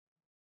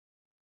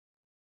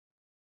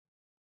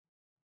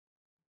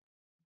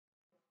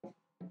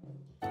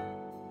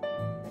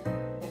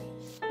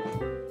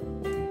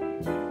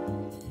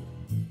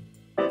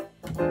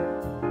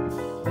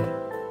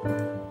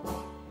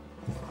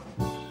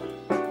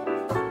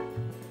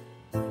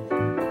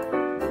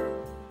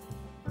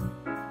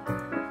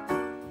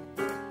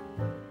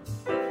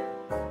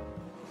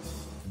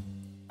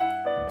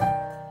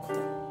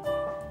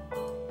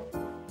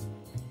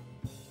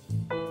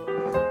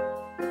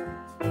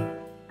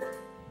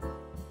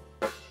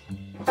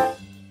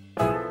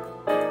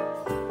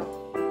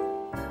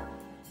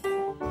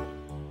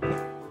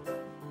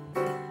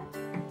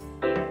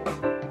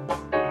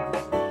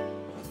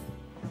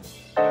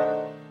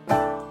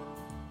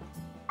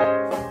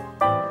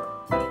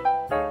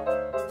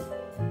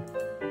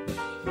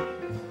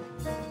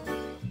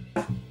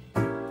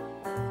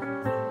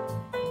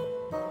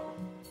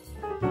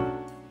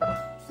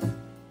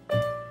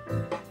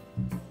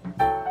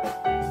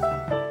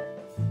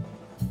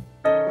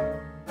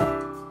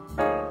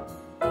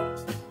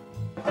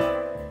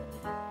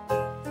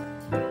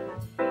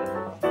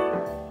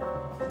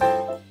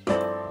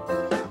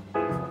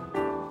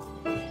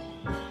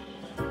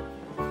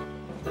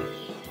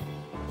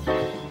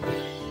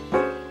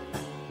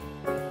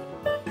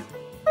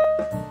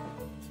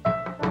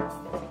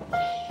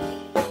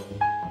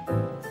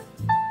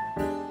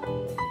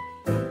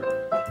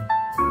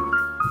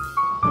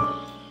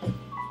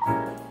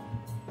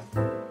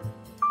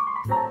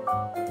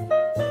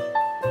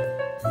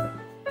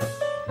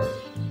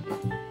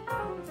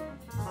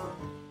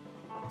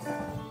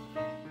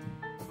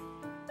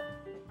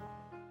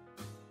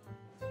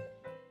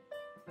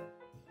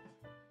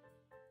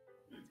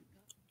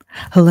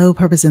Hello,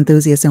 purpose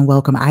enthusiasts, and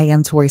welcome. I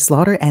am Tori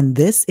Slaughter, and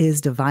this is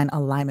Divine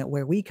Alignment,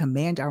 where we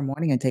command our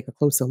morning and take a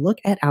closer look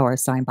at our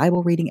assigned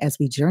Bible reading as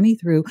we journey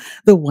through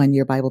the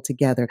one-year Bible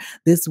together.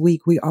 This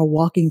week, we are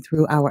walking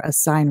through our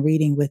assigned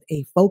reading with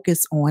a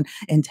focus on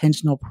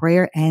intentional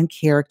prayer and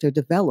character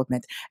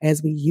development.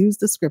 As we use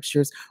the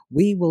scriptures,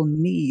 we will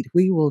need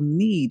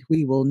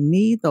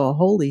the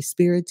Holy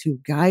Spirit to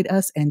guide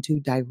us and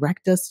to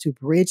direct us to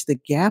bridge the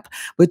gap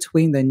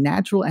between the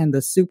natural and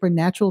the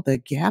supernatural, the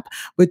gap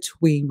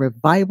between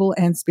revival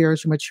and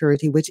spiritual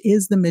maturity, which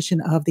is the mission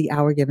of the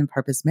Our Given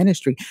Purpose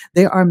ministry.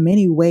 There are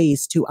many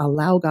ways to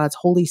allow God's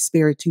Holy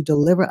Spirit to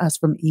deliver us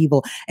from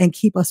evil and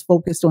keep us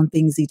focused on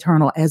things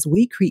eternal as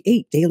we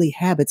create daily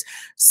habits,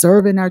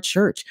 serve in our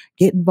church,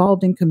 get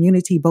involved in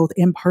community, both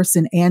in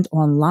person and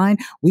online.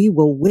 We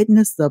will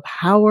witness the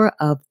power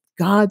of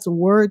God's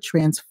word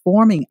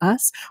transforming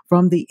us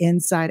from the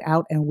inside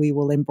out, and we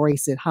will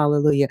embrace it.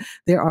 Hallelujah.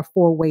 There are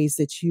 4 ways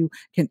that you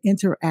can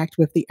interact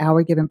with the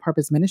Our Given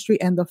Purpose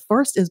ministry. And the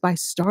first is by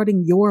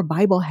starting your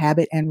Bible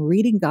habit and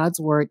reading God's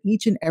word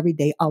each and every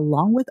day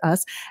along with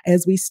us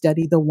as we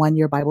study the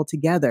one-year Bible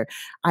together.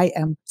 I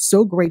am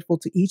so grateful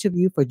to each of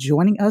you for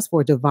joining us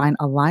for Divine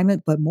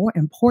Alignment, but more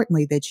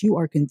importantly, that you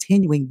are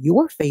continuing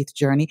your faith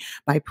journey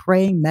by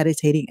praying,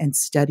 meditating, and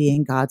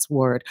studying God's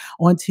word.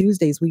 On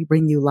Tuesdays, we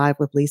bring you Live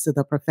with Lisa,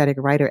 the prophetic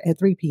writer, at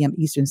 3 p.m.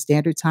 Eastern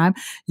Standard Time.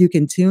 You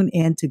can tune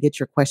in to get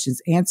your questions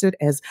answered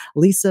as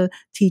Lisa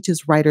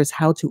teaches writers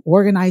how to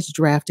organize,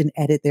 draft, and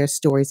edit their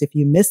stories. If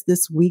you missed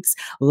this week's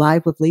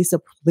Live with Lisa,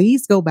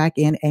 please go back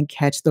in and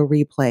catch the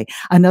replay.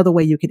 Another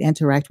way you can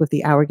interact with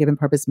the Our Given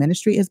Purpose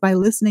ministry is by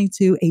listening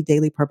to A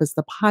Daily Purpose,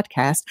 the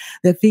podcast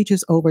that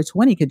features over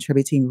 20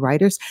 contributing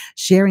writers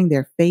sharing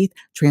their faith,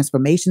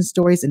 transformation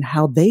stories, and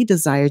how they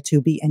desire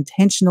to be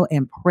intentional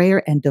in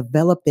prayer and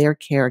develop their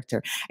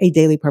character. A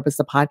Daily Purpose,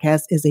 the podcast,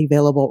 is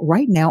available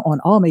right now on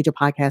all major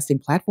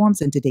podcasting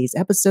platforms. And today's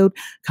episode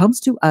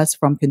comes to us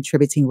from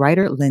contributing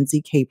writer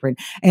Lindsay Capron.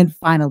 And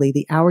finally,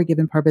 the Our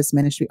Given Purpose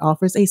ministry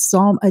offers a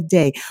Psalm a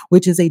day,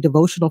 which is a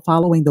devotional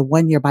following the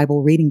one-year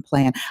Bible reading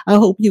plan. I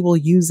hope you will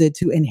use it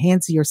to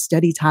enhance your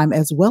study time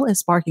as well as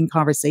sparking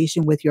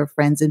conversation with your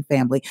friends and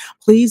family.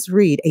 Please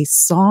read A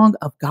Song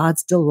of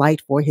God's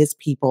Delight for His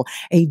People,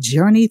 a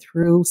journey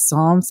through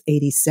Psalms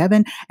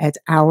 87 at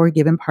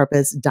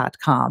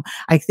ourgivenpurpose.com.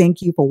 I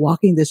thank you for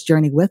walking this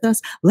journey with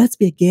us. Let's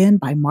begin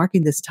by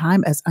marking this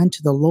time as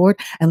unto the Lord,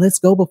 and let's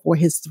go before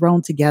his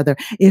throne together.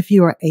 If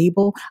you are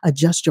able,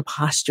 adjust your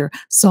posture,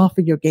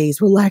 soften your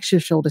gaze, relax your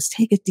shoulders,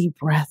 take a deep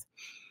breath.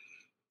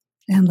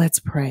 And let's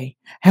pray.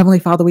 Heavenly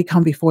Father, we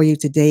come before you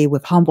today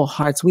with humble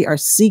hearts. We are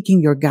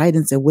seeking your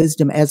guidance and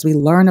wisdom as we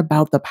learn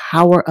about the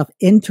power of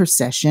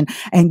intercession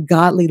and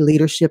godly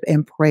leadership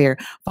in prayer.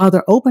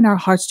 Father, open our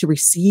hearts to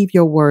receive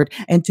your word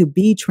and to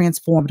be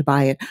transformed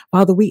by it.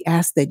 Father, we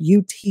ask that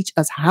you teach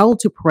us how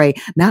to pray,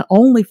 not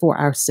only for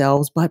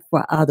ourselves, but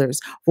for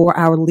others, for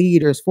our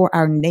leaders, for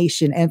our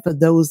nation, and for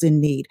those in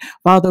need.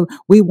 Father,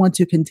 we want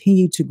to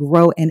continue to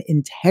grow in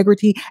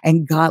integrity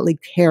and godly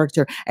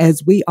character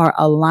as we are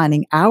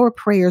aligning our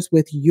prayers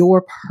with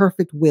your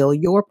perfect will,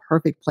 your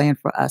perfect plan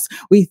for us.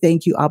 We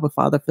thank you, Abba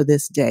Father, for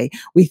this day.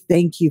 We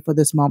thank you for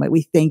this moment.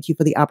 We thank you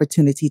for the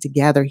opportunity to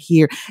gather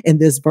here in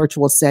this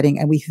virtual setting.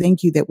 And we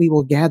thank you that we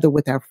will gather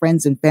with our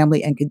friends and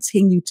family and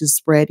continue to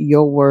spread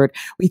your word.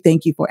 We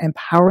thank you for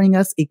empowering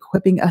us,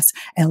 equipping us,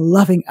 and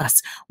loving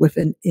us with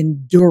an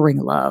enduring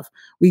love.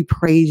 We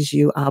praise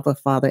you, Abba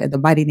Father. In the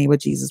mighty name of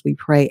Jesus, we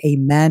pray.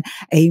 Amen,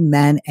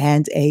 amen,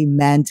 and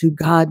amen. To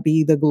God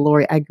be the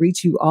glory. I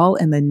greet you all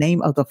in the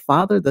name of the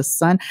Father, the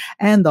Son,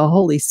 and the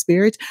Holy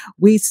Spirit.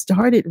 We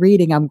started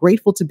reading. I'm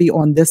grateful to be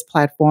on this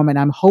platform, and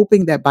I'm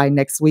hoping that by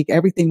next week,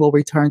 everything will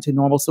return to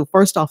normal. So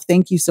first off,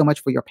 thank you so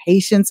much for your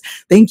patience.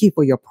 Thank you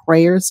for your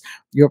prayers.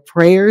 Your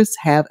prayers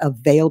have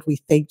availed. We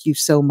thank you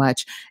so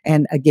much.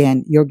 And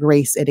again, your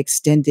grace at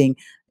extending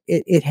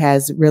it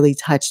has really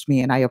touched me,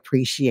 and I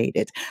appreciate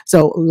it.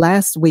 So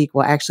last week,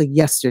 well, actually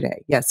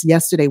yesterday,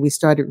 we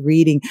started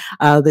reading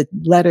the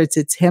letter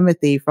to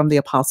Timothy from the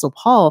Apostle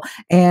Paul.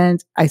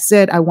 And I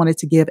said I wanted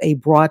to give a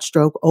broad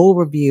stroke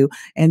overview.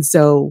 And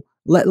so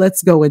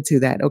let's go into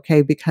that,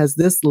 okay? Because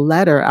this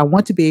letter, I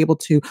want to be able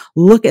to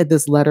look at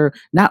this letter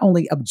not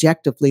only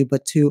objectively,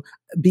 but to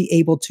be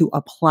able to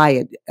apply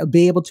it,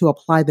 be able to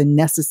apply the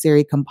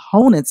necessary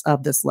components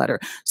of this letter.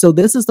 So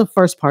this is the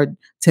first part,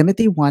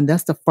 Timothy 1,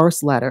 that's the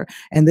first letter.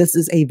 And this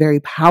is a very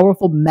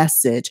powerful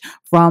message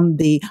from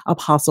the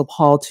Apostle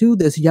Paul to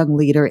this young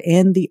leader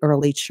in the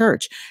early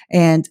church.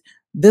 And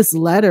this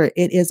letter,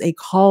 it is a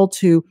call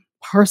to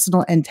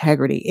personal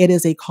integrity. It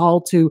is a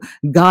call to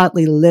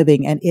godly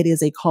living, and it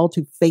is a call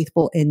to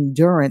faithful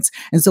endurance.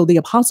 And so the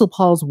Apostle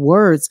Paul's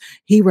words,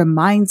 he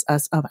reminds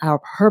us of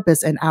our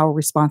purpose and our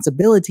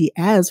responsibility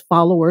as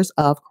followers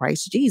of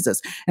Christ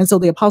Jesus. And so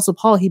the Apostle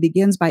Paul, he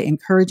begins by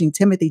encouraging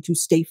Timothy to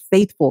stay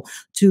faithful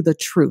to the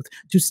truth,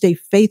 to stay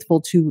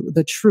faithful to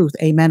the truth.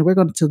 Amen. We're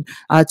going to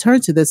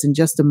turn to this in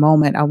just a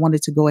moment. I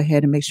wanted to go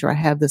ahead and make sure I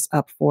have this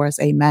up for us.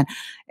 Amen.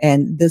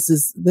 And this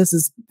is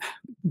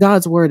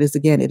God's word is,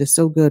 again, it is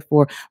so good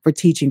for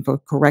teaching, for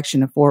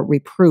correction, and for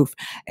reproof.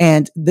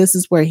 And this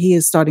is where he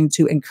is starting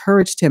to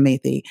encourage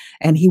Timothy,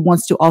 and he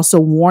wants to also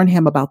warn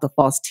him about the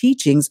false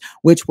teachings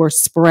which were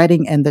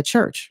spreading in the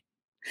church.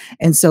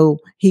 And so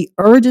he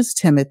urges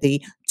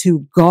Timothy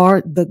to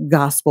guard the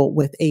gospel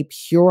with a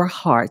pure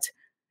heart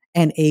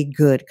and a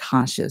good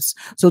conscience.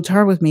 So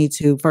turn with me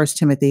to First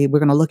Timothy. We're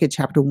going to look at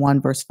chapter 1,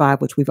 verse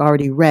 5, which we've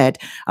already read.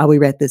 We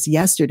read this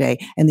yesterday.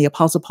 And the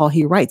Apostle Paul,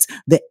 he writes,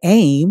 the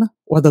aim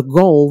or the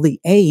goal,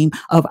 the aim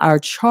of our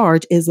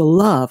charge is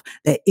love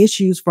that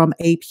issues from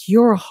a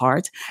pure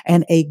heart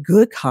and a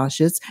good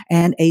conscience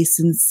and a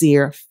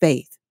sincere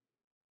faith.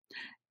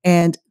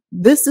 And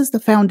this is the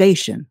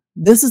foundation.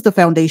 This is the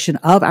foundation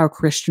of our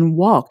Christian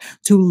walk,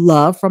 to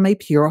love from a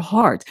pure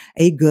heart,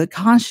 a good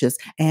conscience,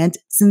 and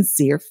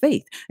sincere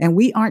faith. And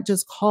we aren't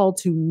just called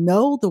to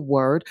know the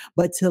word,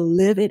 but to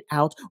live it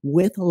out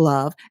with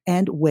love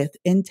and with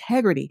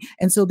integrity.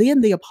 And so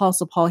then the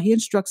Apostle Paul, he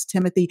instructs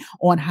Timothy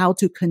on how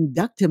to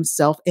conduct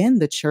himself in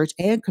the church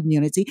and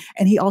community.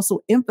 And he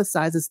also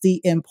emphasizes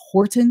the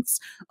importance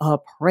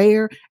of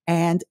prayer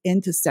and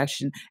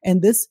intercession.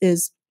 And this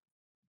is,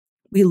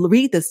 we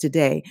read this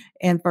today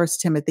in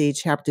First Timothy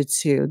chapter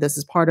 2. This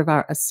is part of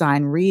our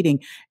assigned reading.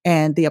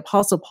 And the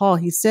Apostle Paul,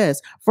 he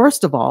says,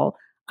 first of all,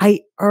 I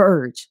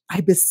urge,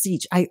 I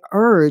beseech, I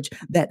urge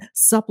that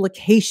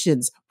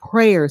supplications,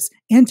 prayers,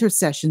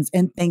 intercessions,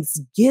 and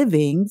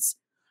thanksgivings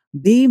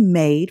be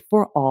made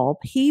for all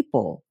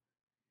people.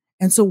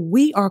 And so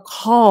we are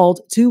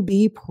called to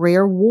be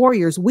prayer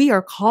warriors. We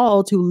are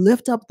called to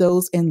lift up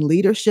those in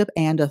leadership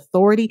and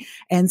authority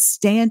and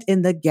stand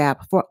in the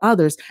gap for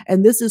others.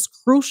 And this is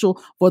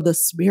crucial for the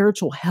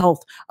spiritual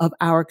health of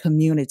our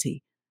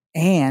community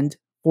and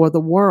for the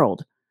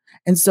world.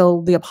 And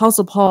so the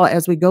Apostle Paul,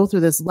 as we go through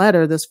this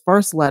letter, this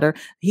first letter,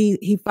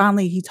 he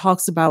finally he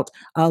talks about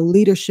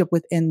leadership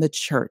within the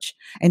church,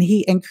 and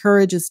he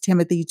encourages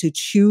Timothy to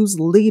choose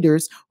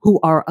leaders who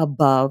are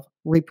above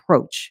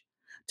reproach,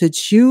 to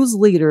choose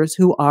leaders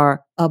who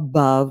are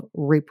above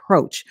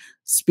reproach,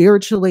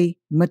 spiritually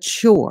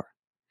mature,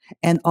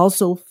 and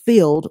also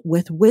filled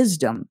with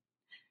wisdom.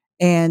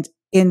 And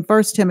in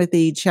First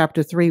Timothy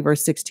chapter 3,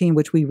 verse 16,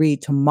 which we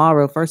read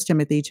tomorrow, First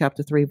Timothy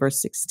chapter 3,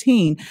 verse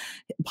 16,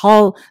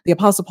 Paul, the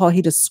Apostle Paul,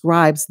 he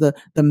describes the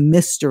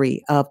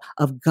mystery of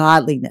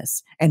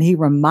godliness. And he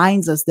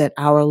reminds us that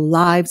our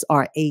lives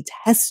are a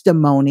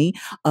testimony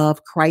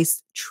of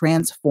Christ's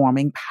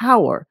transforming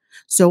power.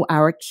 So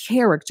our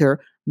character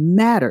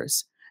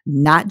matters,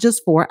 not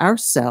just for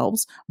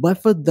ourselves,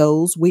 but for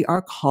those we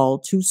are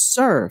called to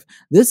serve.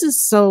 This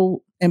is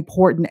so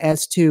important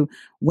as to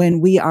when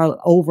we are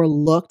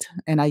overlooked,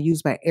 and I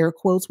use my air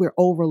quotes, we're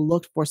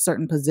overlooked for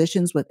certain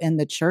positions within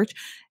the church.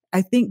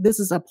 I think this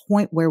is a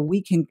point where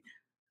we can,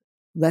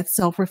 let's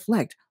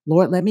self-reflect.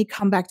 Lord, let me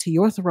come back to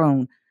your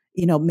throne.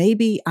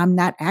 Maybe I'm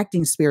not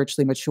acting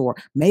spiritually mature.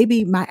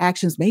 Maybe my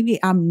actions, maybe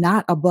I'm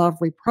not above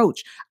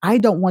reproach. I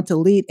don't want to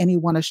lead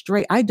anyone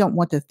astray. I don't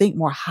want to think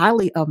more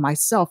highly of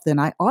myself than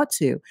I ought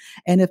to.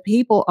 And if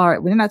people are,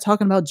 we're not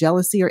talking about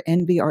jealousy or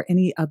envy or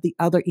any of the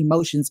other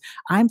emotions.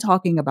 I'm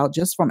talking about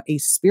just from a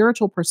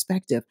spiritual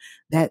perspective,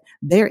 that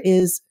there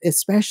is,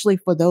 especially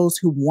for those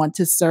who want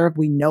to serve,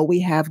 we know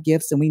we have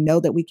gifts and we know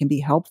that we can be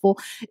helpful.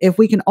 If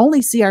we can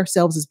only see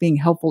ourselves as being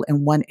helpful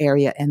in one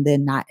area and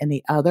then not in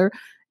the other,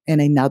 in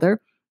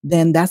another,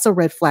 then that's a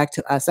red flag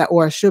to us,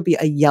 or it should be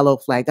a yellow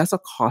flag. That's a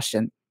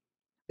caution.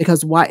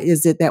 Because why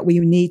is it that we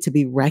need to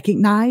be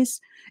recognized?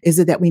 Is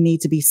it that we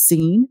need to be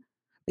seen?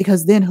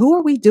 Because then who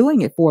are we doing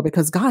it for?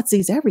 Because God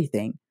sees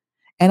everything.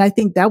 And I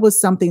think that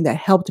was something that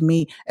helped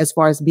me as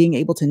far as being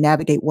able to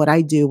navigate what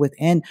I do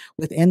within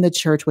the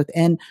church, with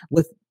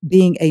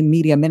being a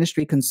media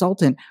ministry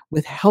consultant,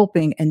 with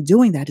helping and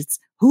doing that. It's,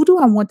 who do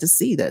I want to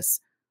see this?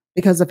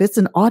 Because if it's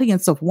an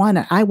audience of one,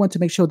 and I want to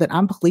make sure that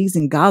I'm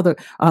pleasing God,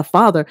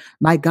 Father,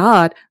 my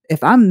God,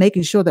 if I'm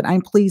making sure that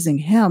I'm pleasing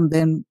Him,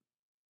 then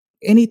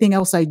anything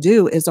else I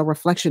do is a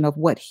reflection of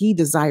what He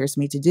desires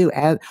me to do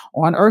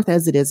on earth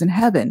as it is in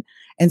heaven.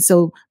 And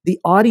so the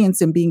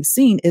audience and being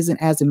seen isn't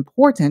as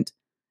important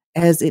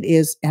as it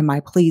is, am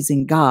I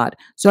pleasing God?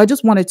 So I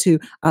just wanted to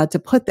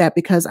put that,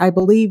 because I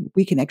believe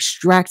we can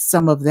extract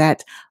some of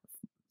that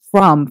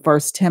from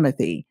First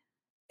Timothy,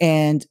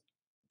 and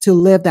to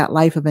live that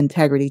life of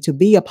integrity, to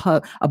be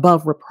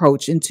above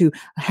reproach, and to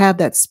have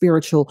that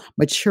spiritual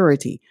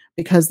maturity,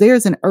 because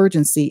there's an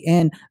urgency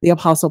in the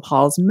Apostle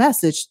Paul's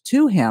message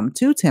to him,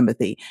 to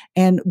Timothy.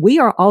 And we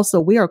are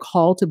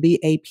called to be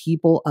a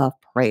people of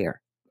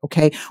prayer.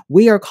 Okay.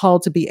 We are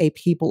called to be a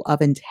people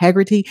of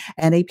integrity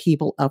and a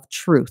people of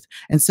truth.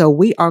 And so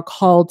we are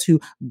called to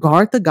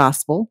guard the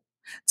gospel,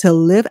 to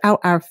live out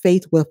our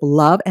faith with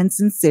love and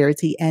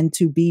sincerity, and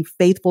to be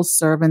faithful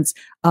servants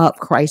of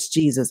Christ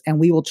Jesus. And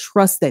we will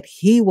trust that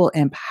He will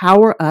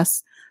empower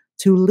us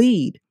to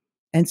lead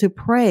and to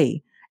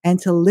pray and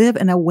to live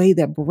in a way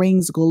that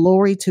brings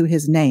glory to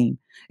His name.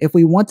 If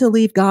we want to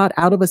leave God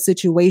out of a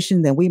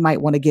situation, then we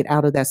might want to get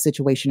out of that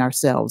situation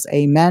ourselves.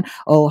 Amen.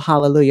 Oh,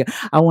 hallelujah.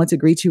 I want to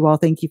greet you all.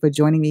 Thank you for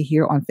joining me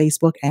here on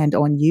Facebook and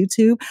on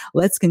YouTube.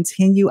 Let's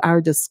continue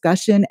our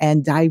discussion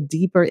and dive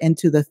deeper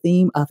into the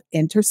theme of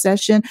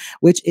intercession,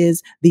 which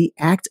is the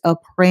act of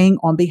praying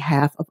on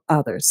behalf of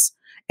others.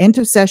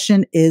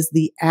 Intercession is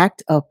the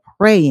act of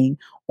praying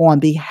on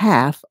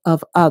behalf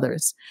of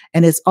others.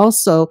 And it's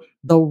also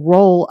the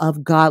role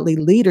of godly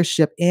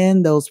leadership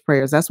in those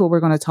prayers. That's what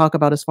we're going to talk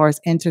about as far as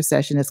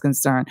intercession is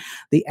concerned.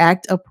 The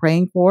act of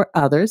praying for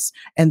others,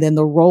 and then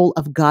the role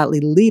of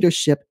godly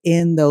leadership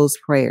in those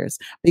prayers.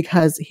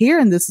 Because here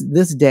in this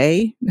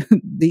day,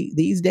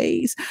 these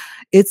days,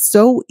 it's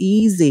so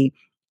easy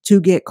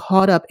to get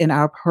caught up in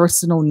our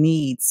personal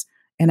needs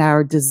and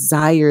our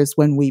desires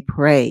when we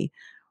pray.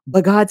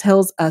 But God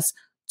tells us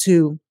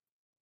to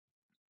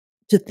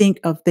think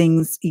of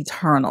things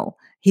eternal.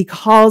 He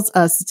calls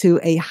us to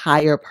a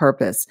higher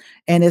purpose.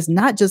 And it's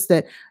not just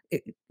that,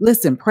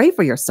 listen, pray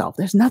for yourself.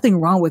 There's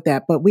nothing wrong with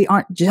that. But we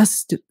aren't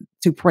just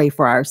to pray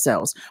for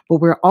ourselves,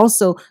 but we're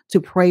also to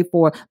pray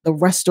for the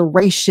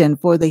restoration,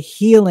 for the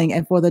healing,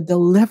 and for the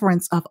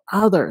deliverance of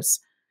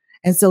others.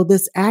 And so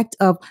this act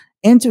of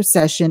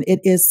intercession, it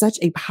is such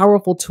a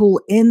powerful tool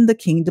in the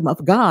kingdom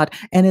of God.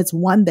 And it's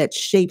one that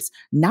shapes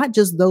not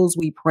just those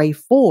we pray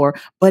for,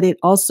 but it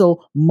also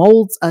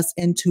molds us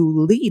into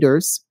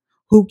leaders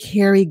who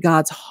carry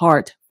God's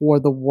heart for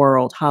the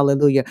world.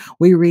 Hallelujah.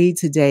 We read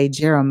today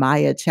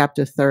Jeremiah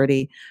chapter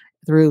 30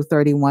 through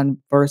 31,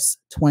 verse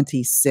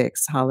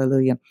 26.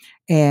 Hallelujah.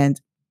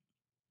 And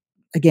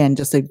again,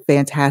 just a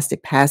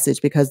fantastic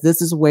passage, because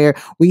this is where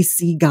we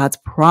see God's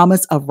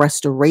promise of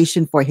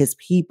restoration for his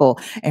people.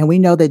 And we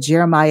know that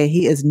Jeremiah,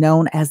 he is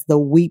known as the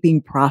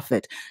weeping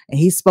prophet, and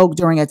he spoke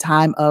during a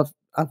time of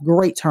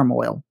great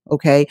turmoil.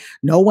 Okay.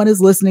 No one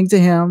is listening to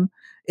him.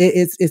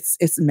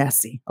 It's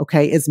messy.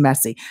 Okay. It's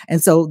messy.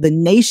 And so the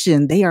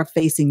nation, they are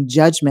facing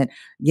judgment,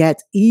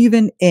 yet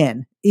even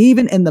in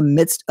the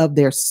midst of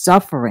their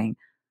suffering,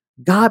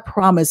 God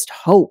promised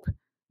hope.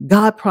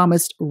 God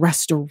promised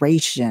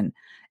restoration.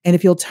 And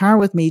if you'll turn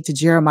with me to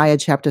Jeremiah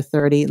chapter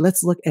 30,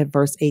 let's look at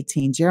verse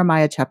 18.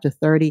 Jeremiah chapter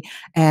 30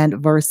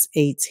 and verse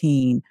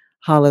 18.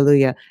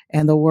 Hallelujah.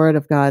 And the word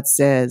of God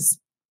says,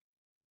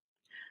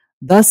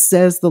 "Thus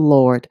says the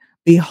Lord,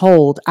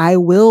 behold, I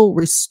will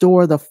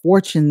restore the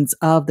fortunes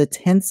of the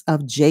tents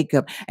of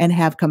Jacob and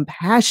have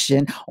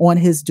compassion on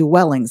his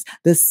dwellings.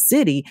 The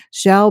city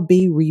shall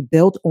be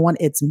rebuilt on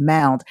its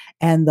mount,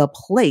 and the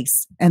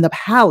place and the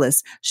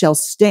palace shall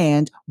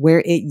stand where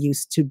it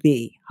used to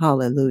be."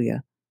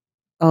 Hallelujah.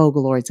 Oh,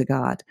 glory to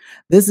God.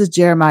 This is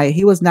Jeremiah.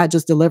 He was not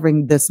just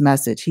delivering this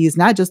message. He is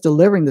not just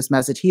delivering this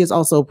message. He is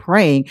also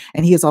praying,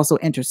 and he is also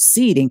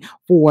interceding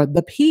for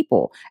the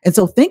people. And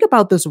so think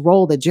about this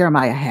role that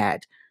Jeremiah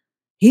had.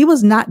 He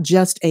was not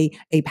just a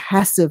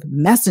passive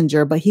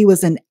messenger, but he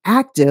was an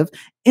active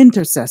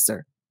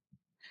intercessor.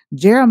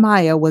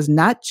 Jeremiah was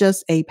not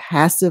just a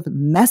passive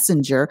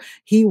messenger.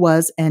 He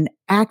was an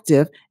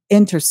active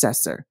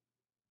intercessor.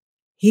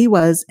 He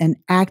was an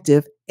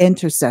active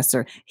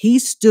intercessor. He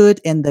stood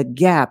in the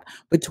gap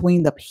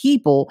between the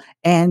people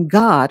and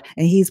God,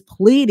 and he's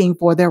pleading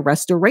for their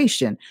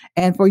restoration.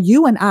 And for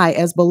you and I,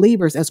 as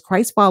believers, as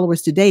Christ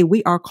followers today,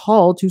 we are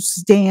called to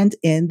stand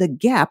in the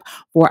gap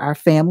for our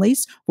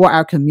families, for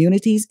our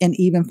communities, and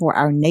even for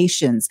our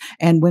nations.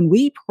 And when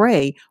we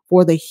pray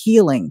for the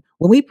healing,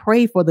 when we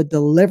pray for the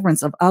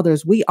deliverance of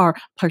others, we are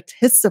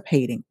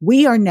participating.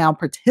 We are now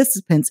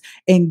participants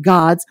in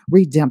God's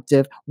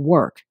redemptive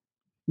work.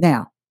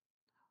 Now,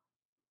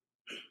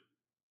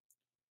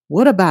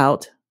 what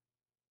about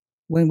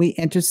when we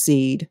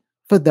intercede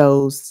for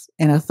those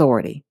in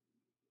authority?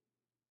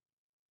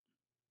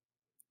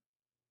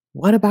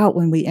 What about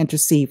when we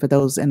intercede for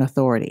those in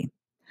authority?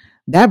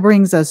 That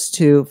brings us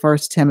to uh,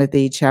 1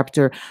 Timothy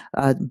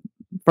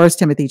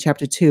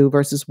chapter 2,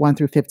 verses 1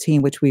 through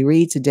 15, which we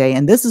read today.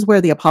 And this is where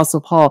the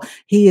Apostle Paul,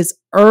 he is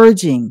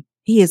urging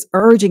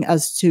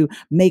us to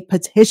make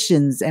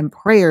petitions and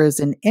prayers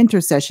and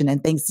intercession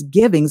and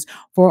thanksgivings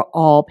for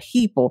all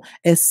people,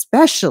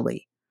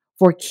 especially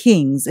for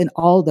kings and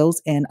all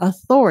those in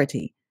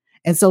authority.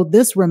 And so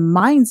this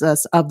reminds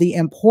us of the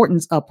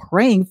importance of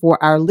praying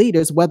for our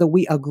leaders, whether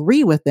we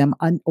agree with them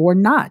or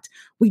not.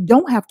 We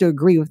don't have to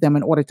agree with them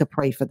in order to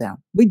pray for them.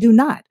 We do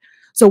not.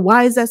 So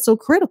why is that so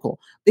critical?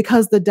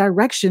 Because the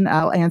direction,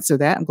 I'll answer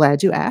that. I'm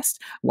glad you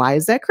asked. Why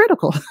is that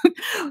critical?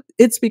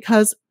 It's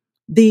because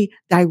the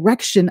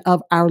direction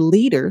of our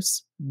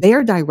leaders,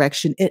 their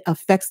direction, it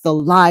affects the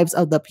lives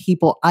of the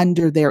people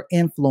under their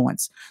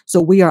influence. So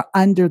we are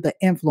under the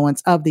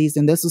influence of these,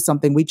 and this is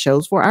something we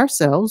chose for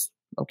ourselves.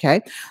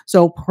 Okay.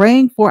 So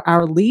praying for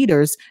our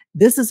leaders,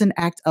 this is an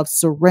act of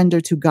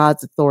surrender to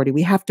God's authority.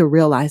 We have to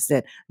realize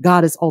that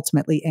God is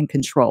ultimately in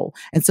control.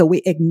 And so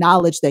we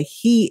acknowledge that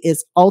he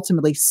is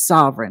ultimately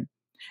sovereign.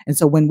 And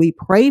so when we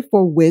pray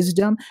for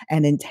wisdom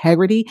and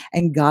integrity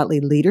and godly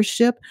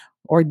leadership,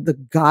 or the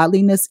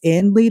godliness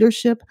in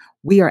leadership,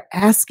 we are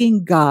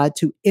asking God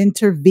to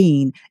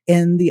intervene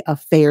in the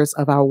affairs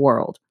of our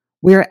world.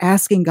 We're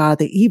asking God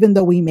that even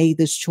though we made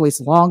this choice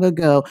long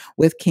ago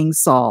with King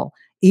Saul,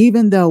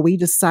 even though we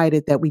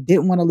decided that we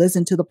didn't want to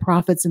listen to the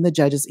prophets and the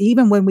judges,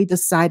 even when we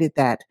decided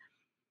that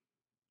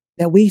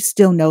we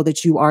still know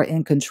that you are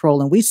in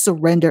control, and we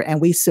surrender and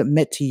we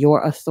submit to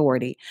your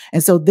authority.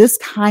 And so this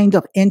kind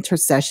of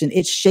intercession,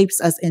 it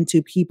shapes us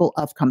into people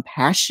of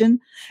compassion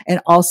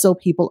and also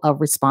people of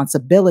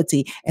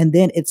responsibility. And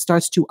then it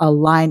starts to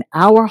align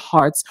our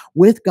hearts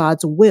with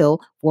God's will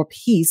for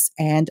peace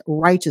and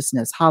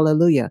righteousness.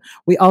 Hallelujah.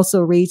 We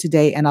also read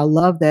today, and I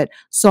love that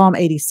Psalm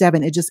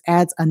 87, it just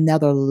adds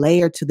another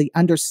layer to the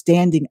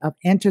understanding of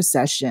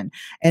intercession.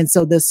 And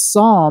so this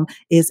psalm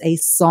is a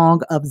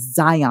song of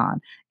Zion,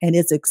 and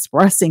it's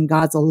expressing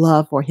God's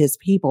love for his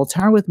people.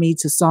 Turn with me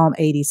to Psalm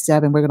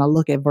 87. We're going to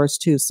look at verse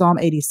 2, Psalm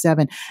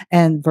 87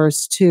 and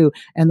verse 2.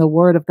 And the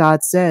word of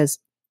God says,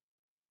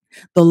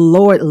 "The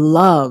Lord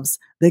loves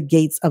the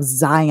gates of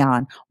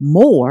Zion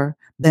more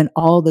than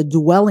all the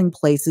dwelling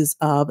places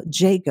of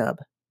Jacob."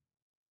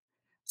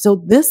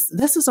 So this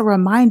is a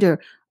reminder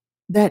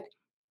that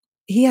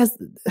he has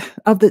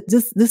of the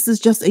this is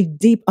just a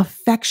deep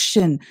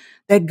affection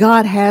that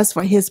God has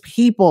for his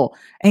people,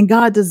 and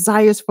God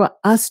desires for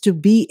us to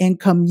be in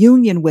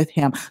communion with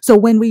him. So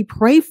when we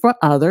pray for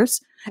others,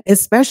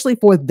 especially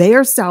for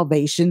their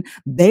salvation,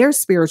 their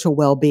spiritual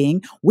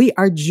well-being, we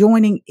are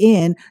joining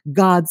in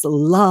God's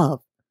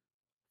love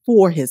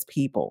for his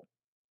people.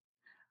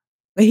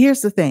 But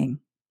here's the thing: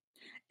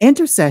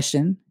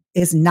 intercession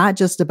is not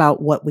just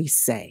about what we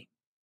say.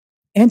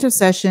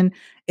 Intercession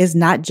is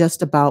not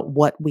just about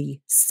what we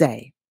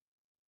say.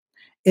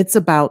 It's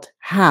about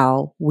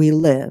how we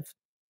live.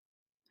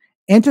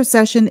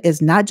 Intercession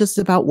is not just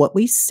about what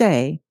we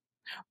say,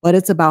 but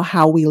it's about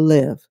how we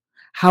live,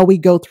 how we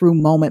go through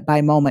moment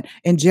by moment.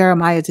 In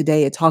Jeremiah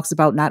today, it talks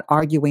about not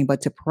arguing,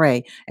 but to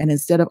pray. And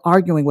instead of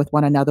arguing with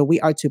one another,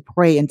 we are to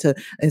pray, and to,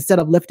 instead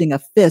of lifting a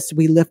fist,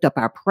 we lift up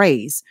our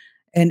praise.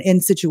 And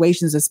in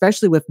situations,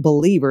 especially with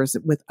believers,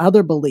 with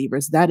other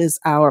believers, that is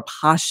our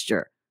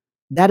posture.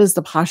 That is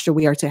the posture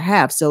we are to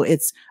have. So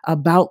it's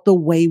about the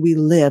way we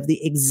live,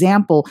 the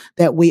example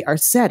that we are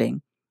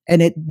setting.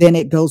 And then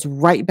it goes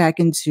right back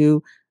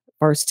into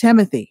First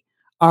Timothy.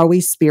 Are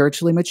we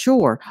spiritually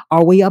mature?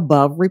 Are we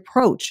above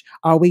reproach?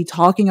 Are we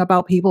talking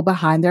about people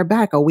behind their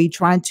back? Are we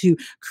trying to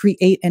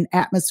create an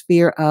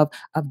atmosphere of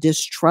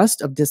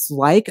distrust, of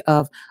dislike,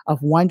 of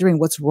wondering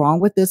what's wrong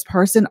with this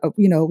person, of,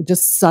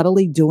 just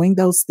subtly doing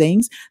those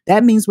things?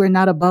 That means we're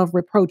not above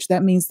reproach.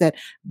 That means that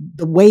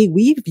the way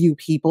we view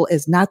people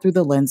is not through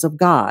the lens of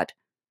God.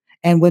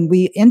 And when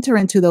we enter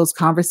into those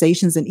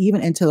conversations and even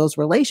into those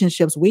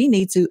relationships, we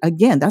need to,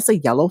 again, that's a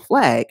yellow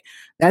flag.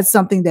 That's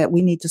something that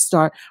we need to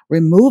start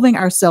removing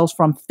ourselves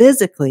from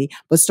physically,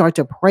 but start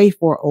to pray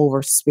for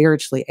over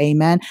spiritually.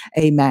 Amen.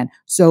 Amen.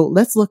 So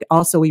let's look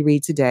also, we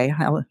read today,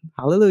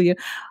 hallelujah,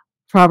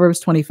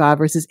 Proverbs 25,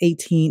 verses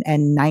 18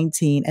 and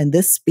 19. And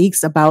this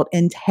speaks about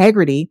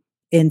integrity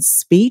in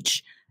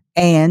speech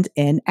and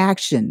in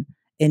action.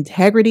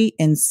 Integrity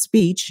in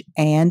speech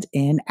and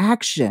in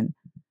action.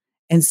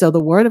 And so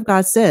the word of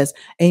God says,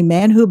 "A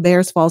man who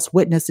bears false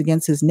witness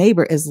against his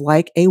neighbor is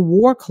like a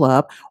war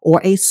club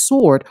or a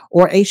sword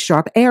or a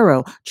sharp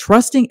arrow.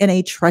 Trusting in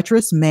a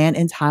treacherous man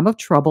in time of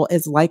trouble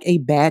is like a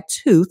bad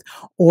tooth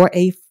or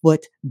a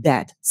foot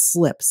that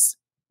slips."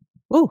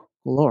 Oh,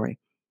 glory.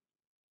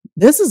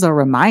 This is a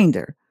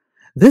reminder.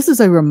 This is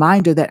a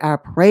reminder that our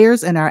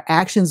prayers and our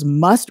actions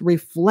must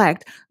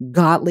reflect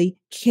godly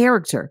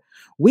character.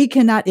 We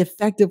cannot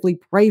effectively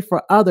pray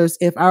for others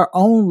if our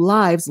own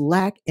lives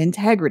lack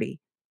integrity.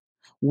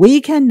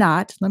 We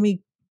cannot,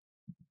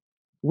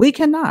 we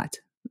cannot,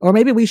 or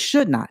maybe we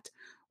should not.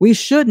 We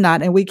should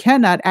not, and we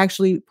cannot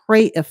actually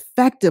pray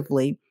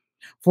effectively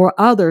for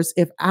others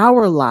if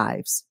our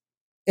lives,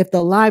 if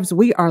the lives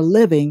we are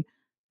living,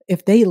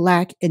 if they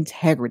lack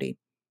integrity.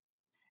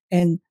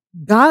 And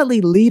godly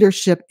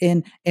leadership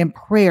in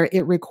prayer,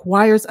 it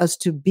requires us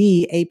to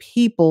be a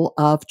people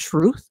of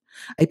truth,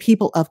 a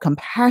people of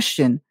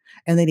compassion,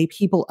 and then a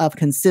people of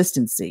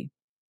consistency.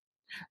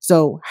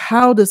 So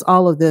how does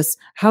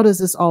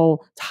this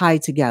all tie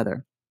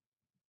together?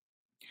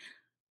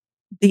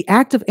 The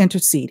act of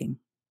interceding,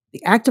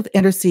 the act of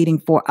interceding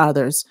for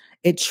others,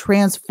 it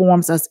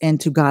transforms us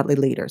into godly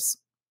leaders.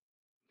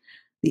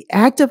 The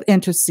act of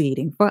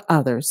interceding for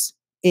others,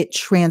 it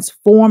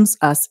transforms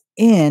us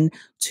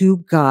into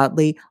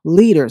godly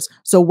leaders.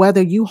 So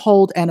whether you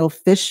hold an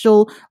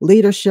official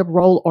leadership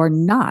role or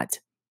not,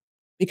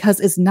 because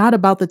it's not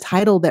about the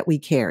title that we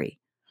carry,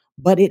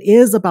 but it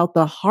is about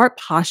the heart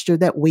posture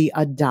that we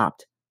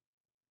adopt.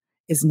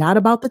 It's not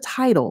about the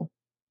title,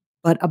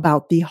 but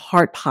about the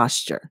heart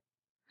posture.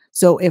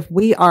 So if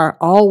we are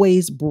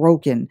always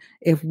broken,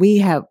 if we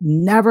have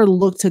never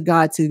looked to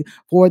God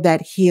for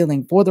that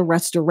healing, for the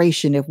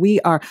restoration, if we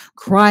are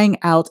crying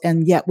out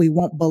and yet we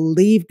won't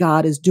believe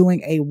God is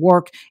doing a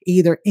work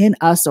either in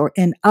us or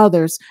in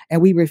others,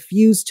 and we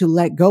refuse to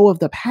let go of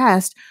the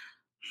past,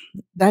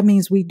 that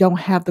means we don't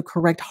have the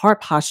correct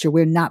heart posture.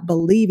 We're not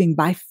believing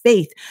by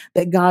faith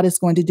that God is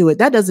going to do it.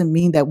 That doesn't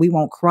mean that we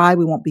won't cry,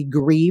 we won't be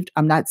grieved.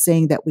 I'm not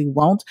saying that we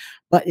won't,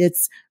 but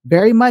it's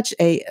very much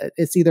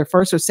it's either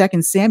first or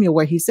second Samuel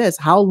where he says,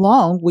 how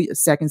long will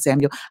second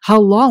Samuel, how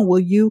long will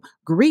you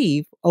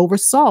grieve over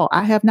Saul?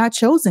 I have not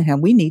chosen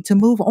him. We need to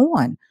move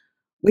on.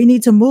 We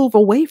need to move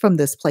away from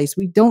this place.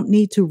 We don't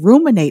need to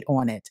ruminate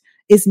on it.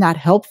 It's not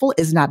helpful.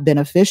 It's not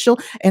beneficial.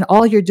 And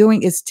all you're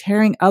doing is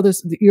tearing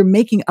others. You're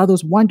making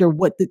others wonder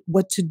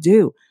what to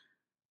do.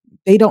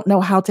 They don't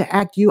know how to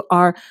act. You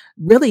are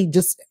really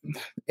just,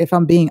 if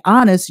I'm being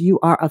honest, you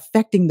are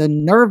affecting the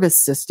nervous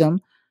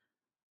system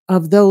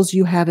of those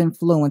you have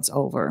influence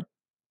over.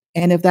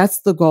 And if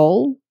that's the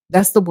goal,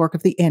 that's the work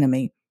of the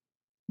enemy.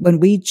 When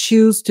we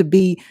choose to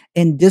be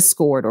in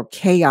discord or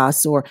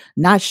chaos or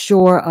not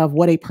sure of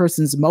what a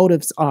person's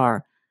motives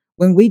are,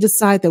 when we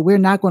decide that we're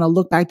not going to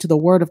look back to the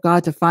word of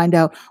God to find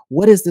out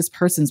what is this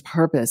person's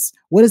purpose?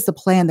 What is the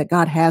plan that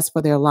God has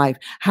for their life?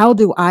 How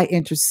do I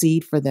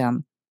intercede for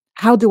them?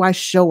 How do I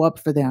show up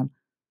for them?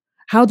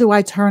 How do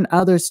I turn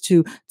others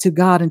to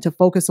God and to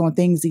focus on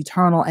things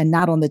eternal and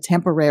not on the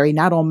temporary,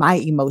 not on my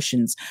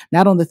emotions,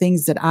 not on the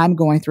things that I'm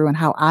going through and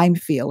how I'm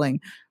feeling,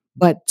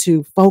 but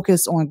to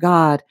focus on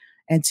God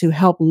and to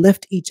help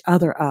lift each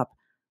other up,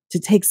 to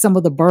take some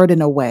of the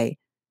burden away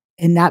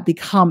and not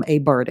become a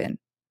burden.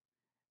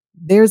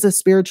 There's a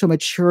spiritual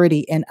maturity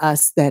in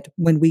us that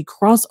when we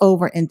cross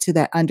over into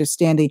that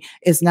understanding,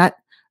 it's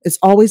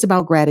always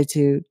about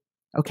gratitude.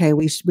 Okay.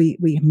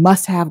 We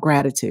must have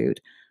gratitude.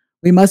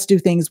 We must do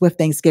things with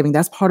thanksgiving.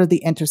 That's part of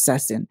the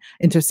intercession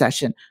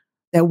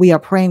that we are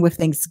praying with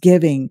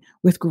thanksgiving,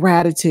 with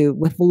gratitude,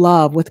 with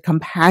love, with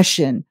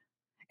compassion.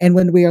 And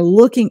when we are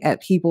looking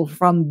at people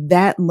from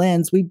that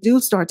lens, we do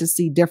start to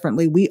see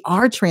differently. We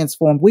are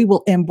transformed. We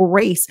will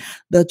embrace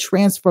the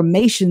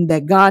transformation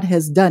that God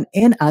has done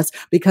in us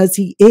because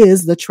he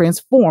is the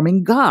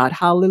transforming God.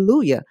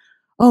 Hallelujah.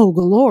 Oh,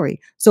 glory.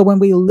 So when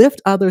we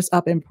lift others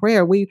up in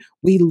prayer, we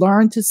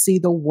learn to see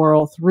the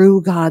world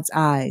through God's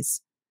eyes.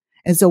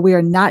 And so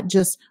we're not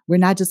just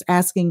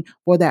asking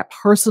for that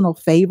personal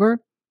favor,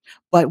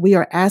 but we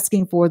are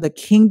asking for the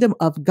kingdom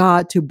of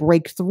God to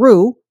break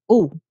through.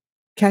 Oh,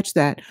 catch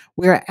that.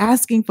 We're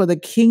asking for the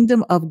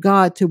kingdom of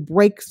God to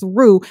break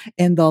through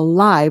in the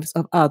lives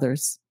of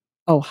others.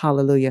 Oh,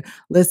 hallelujah.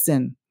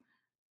 Listen,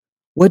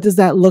 what does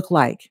that look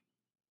like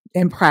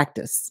in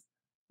practice?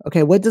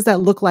 Okay, what does that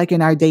look like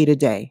in our day to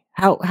day?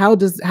 How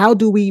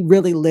do we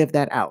really live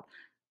that out?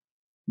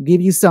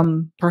 Give you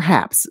some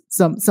perhaps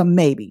some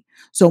maybe.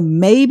 So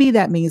maybe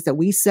that means that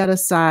we set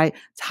aside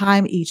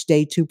time each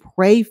day to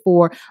pray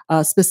for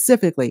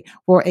specifically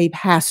for a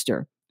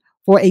pastor,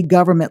 for a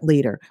government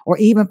leader, or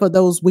even for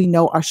those we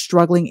know are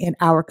struggling in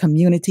our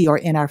community or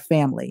in our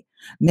family.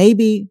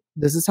 Maybe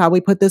this is how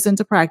we put this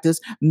into practice.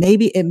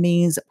 Maybe it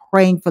means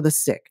praying for the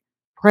sick,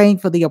 praying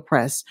for the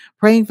oppressed,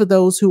 praying for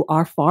those who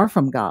are far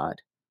from God.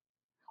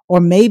 Or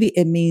maybe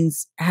it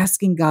means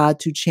asking God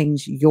to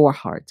change your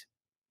heart.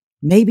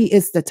 Maybe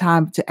it's the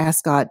time to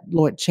ask God,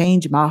 Lord,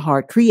 change my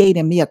heart, create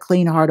in me a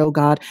clean heart, oh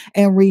God,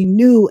 and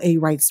renew a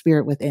right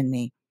spirit within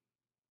me.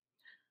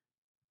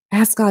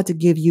 Ask God to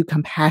give you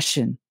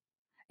compassion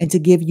and to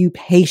give you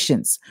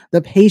patience,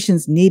 the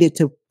patience needed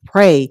to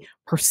pray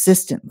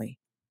persistently.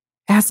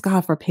 Ask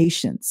God for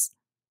patience.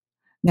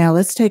 Now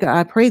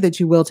I pray that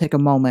you will take a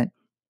moment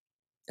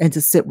and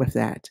to sit with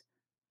that.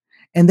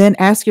 And then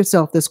ask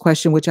yourself this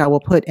question, which I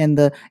will put in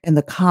the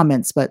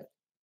comments, but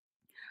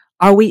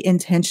are we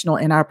intentional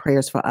in our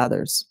prayers for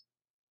others?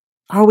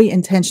 Are we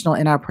intentional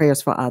in our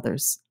prayers for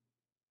others?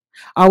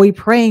 Are we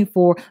praying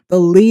for the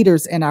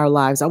leaders in our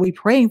lives? Are we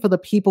praying for the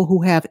people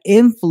who have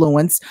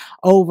influence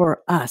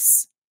over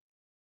us?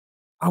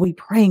 Are we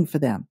praying for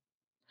them?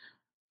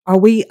 Are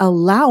we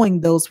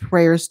allowing those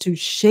prayers to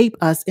shape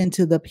us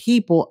into the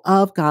people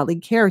of godly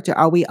character?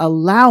 Are we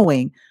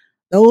allowing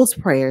those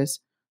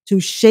prayers to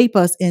shape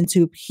us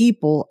into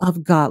people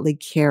of godly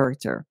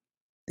character?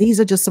 These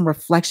are just some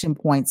reflection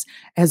points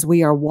as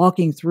we are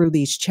walking through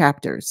these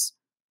chapters.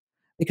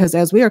 Because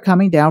as we are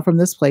coming down from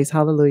this place,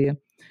 hallelujah,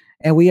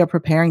 and we are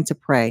preparing to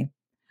pray,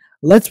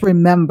 let's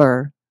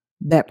remember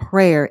that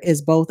prayer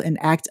is both an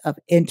act of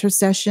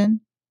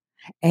intercession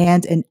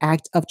and an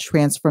act of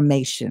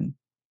transformation.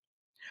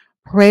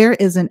 Prayer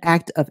is an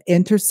act of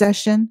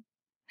intercession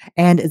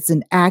and it's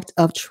an act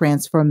of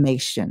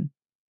transformation.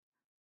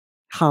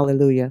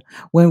 Hallelujah.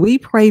 When we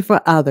pray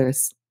for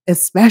others,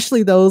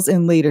 especially those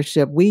in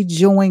leadership, we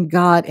join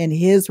God in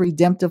his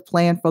redemptive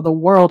plan for the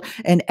world.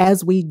 And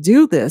as we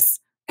do this,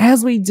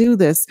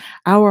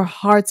 our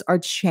hearts are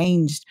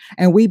changed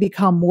and we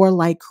become more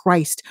like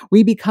Christ.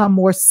 We become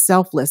more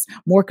selfless,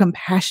 more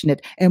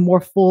compassionate, and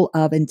more full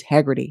of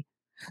integrity.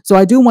 So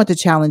I do want to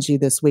challenge you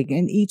this week,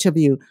 and each of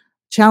you,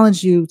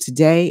 challenge you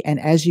today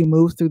and as you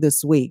move through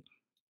this week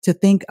to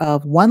think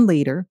of one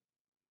leader,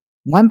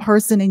 one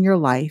person in your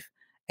life,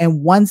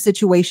 and one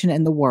situation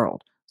in the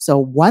world. So,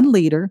 one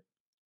leader,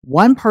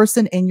 one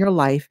person in your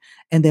life,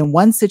 and then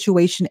one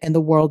situation in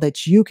the world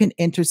that you can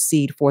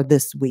intercede for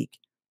this week.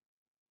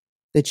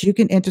 that you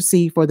can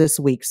intercede for this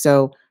week.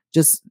 So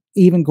just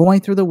even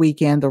going through the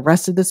weekend, the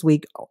rest of this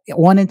week,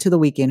 on into the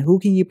weekend, who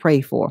can you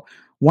pray for?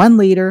 One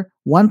leader,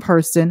 one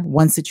person,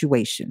 one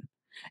situation.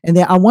 And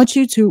then I want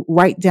you to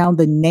write down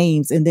the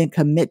names and then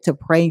commit to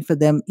praying for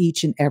them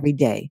each and every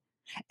day.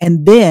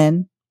 And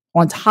then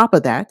on top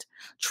of that,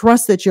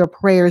 trust that your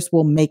prayers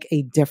will make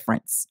a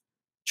difference.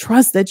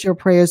 Trust that your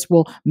prayers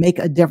will make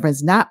a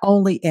difference, not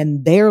only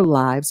in their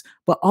lives,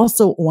 but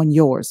also on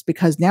yours,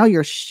 because now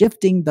you're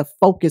shifting the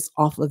focus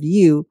off of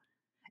you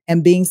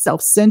and being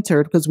self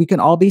centered, because we can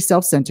all be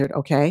self centered,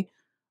 okay?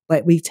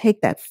 But we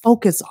take that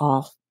focus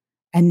off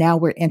and now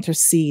we're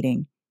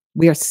interceding.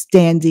 We are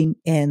standing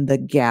in the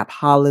gap.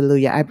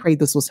 Hallelujah. I pray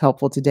this was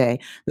helpful today.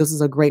 This is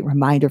a great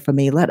reminder for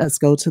me. Let us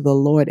go to the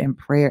Lord in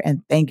prayer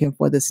and thank Him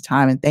for this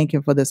time and thank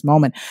Him for this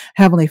moment.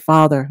 Heavenly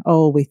Father,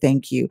 oh, we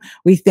thank you.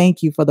 We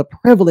thank you for the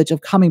privilege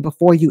of coming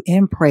before you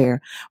in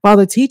prayer.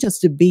 Father, teach us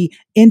to be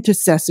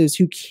intercessors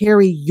who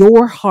carry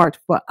your heart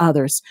for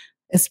others,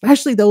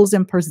 especially those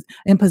in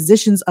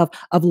positions of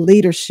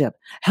leadership.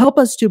 Help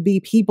us to be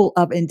people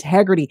of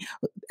integrity.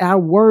 Our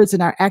words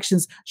and our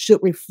actions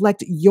should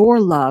reflect your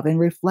love and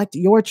reflect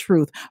your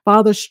truth.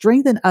 Father,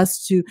 strengthen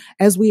us to,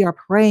 as we are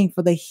praying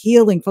for the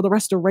healing, for the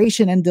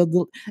restoration and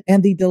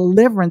the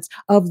deliverance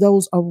of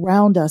those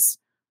around us.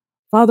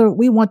 Father,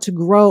 we want to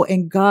grow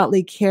in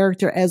godly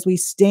character as we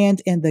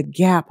stand in the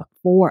gap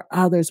for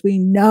others. We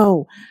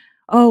know,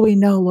 oh, we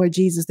know, Lord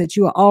Jesus, that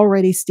you are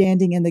already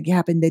standing in the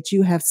gap and that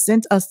you have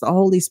sent us the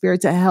Holy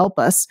Spirit to help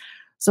us.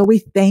 So we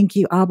thank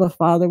you, Abba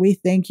Father. We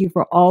thank you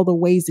for all the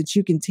ways that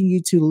you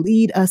continue to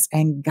lead us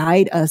and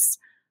guide us.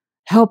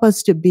 Help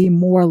us to be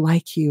more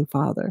like you,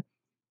 Father.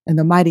 In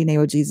the mighty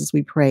name of Jesus,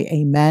 we pray.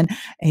 Amen,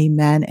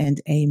 amen,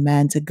 and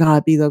amen. To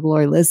God be the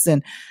glory.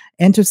 Listen,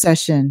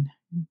 intercession,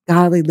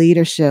 godly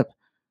leadership.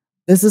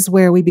 This is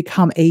where we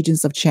become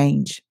agents of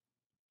change.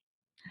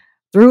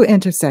 Through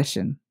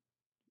intercession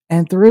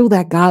and through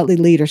that godly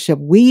leadership,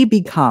 we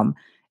become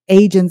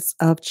agents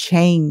of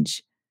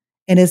change.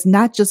 And it's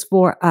not just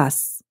for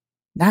us,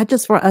 not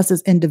just for us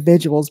as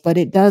individuals, but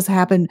it does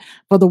happen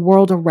for the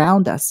world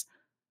around us.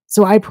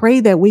 So I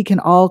pray that we can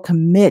all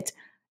commit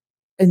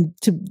and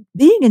to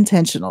being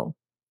intentional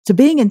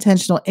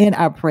in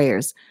our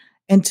prayers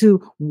and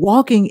to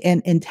walking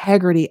in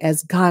integrity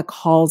as God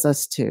calls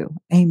us to.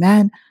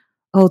 Amen.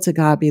 Oh, to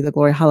God be the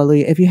glory.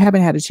 Hallelujah. If you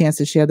haven't had a chance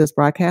to share this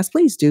broadcast,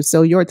 please do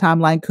so. Your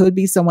timeline could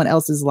be someone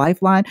else's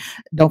lifeline.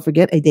 Don't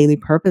forget, A Daily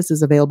Purpose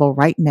is available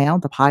right now,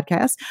 the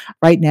podcast,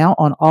 right now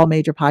on all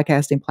major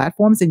podcasting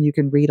platforms. And you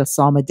can read a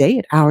psalm a day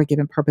at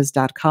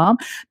ourgivenpurpose.com.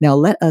 Now,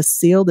 let us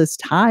seal this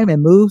time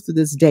and move through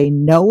this day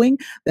knowing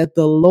that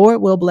the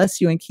Lord will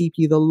bless you and keep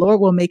you. The Lord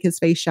will make his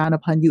face shine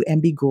upon you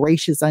and be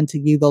gracious unto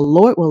you. The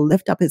Lord will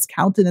lift up his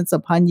countenance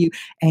upon you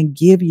and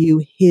give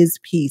you his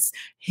peace,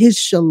 his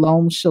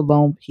shalom,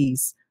 shalom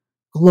peace.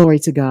 Glory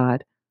to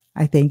God.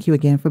 I thank you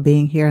again for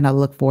being here, and I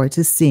look forward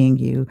to seeing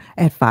you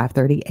at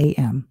 5:30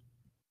 a.m.